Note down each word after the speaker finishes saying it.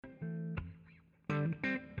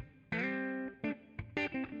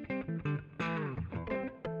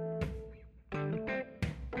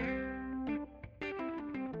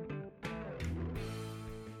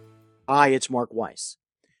Hi, it's Mark Weiss.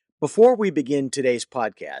 Before we begin today's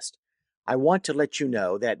podcast, I want to let you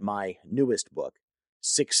know that my newest book,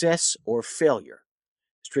 Success or Failure: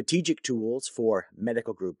 Strategic Tools for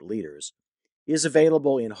Medical Group Leaders, is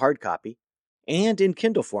available in hard copy and in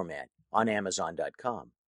Kindle format on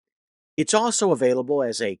Amazon.com. It's also available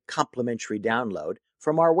as a complimentary download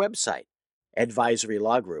from our website,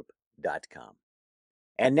 advisorylawgroup.com.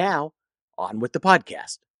 And now, on with the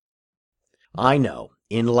podcast. I know,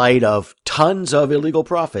 in light of tons of illegal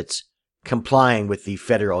profits, complying with the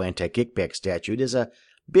federal anti-kickback statute is a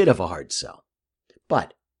bit of a hard sell.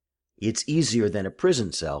 But it's easier than a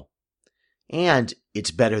prison cell, and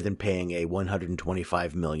it's better than paying a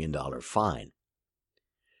 $125 million fine.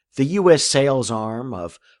 The U.S. sales arm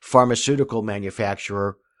of pharmaceutical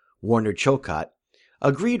manufacturer Warner Chilcott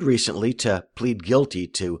agreed recently to plead guilty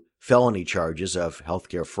to felony charges of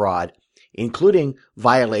healthcare fraud, including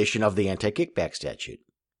violation of the anti-kickback statute.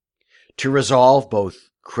 To resolve both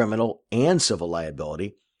criminal and civil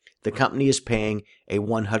liability, the company is paying a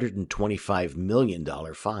 $125 million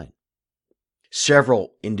fine.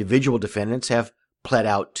 Several individual defendants have pled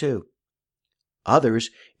out too. Others,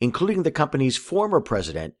 including the company's former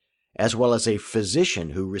president, as well as a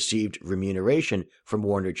physician who received remuneration from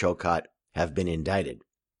Warner Chilcott, have been indicted.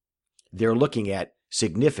 They're looking at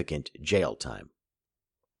significant jail time.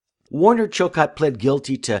 Warner Chilcott pled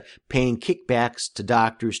guilty to paying kickbacks to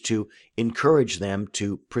doctors to encourage them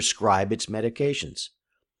to prescribe its medications.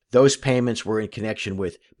 Those payments were in connection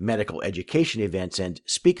with medical education events and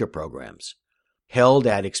speaker programs. Held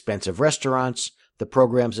at expensive restaurants, the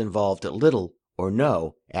programs involved little or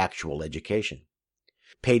no actual education.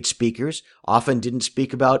 Paid speakers often didn't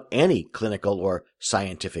speak about any clinical or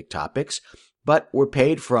scientific topics, but were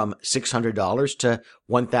paid from $600 to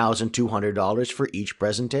 $1,200 for each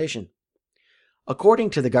presentation.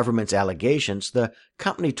 According to the government's allegations, the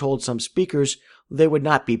company told some speakers they would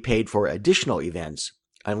not be paid for additional events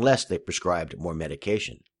unless they prescribed more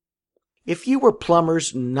medication. If you were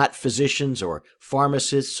plumbers, not physicians or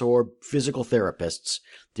pharmacists or physical therapists,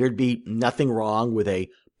 there'd be nothing wrong with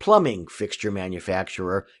a plumbing fixture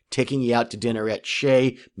manufacturer taking you out to dinner at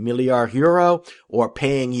Chez Milliard Euro or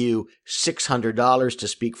paying you $600 to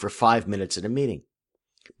speak for 5 minutes at a meeting.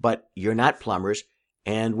 But you're not plumbers,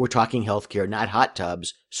 and we're talking healthcare, not hot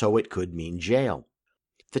tubs, so it could mean jail.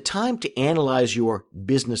 The time to analyze your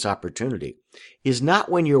business opportunity is not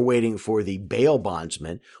when you're waiting for the bail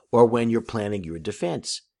bondsman or when you're planning your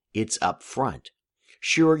defense. It's up front.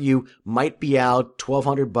 Sure, you might be out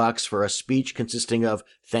 $1,200 for a speech consisting of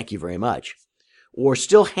 "thank you very much," or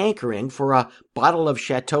still hankering for a bottle of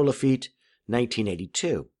Chateau Lafite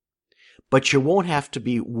 1982. But you won't have to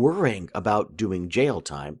be worrying about doing jail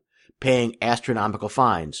time, paying astronomical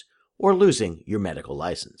fines, or losing your medical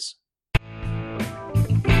license.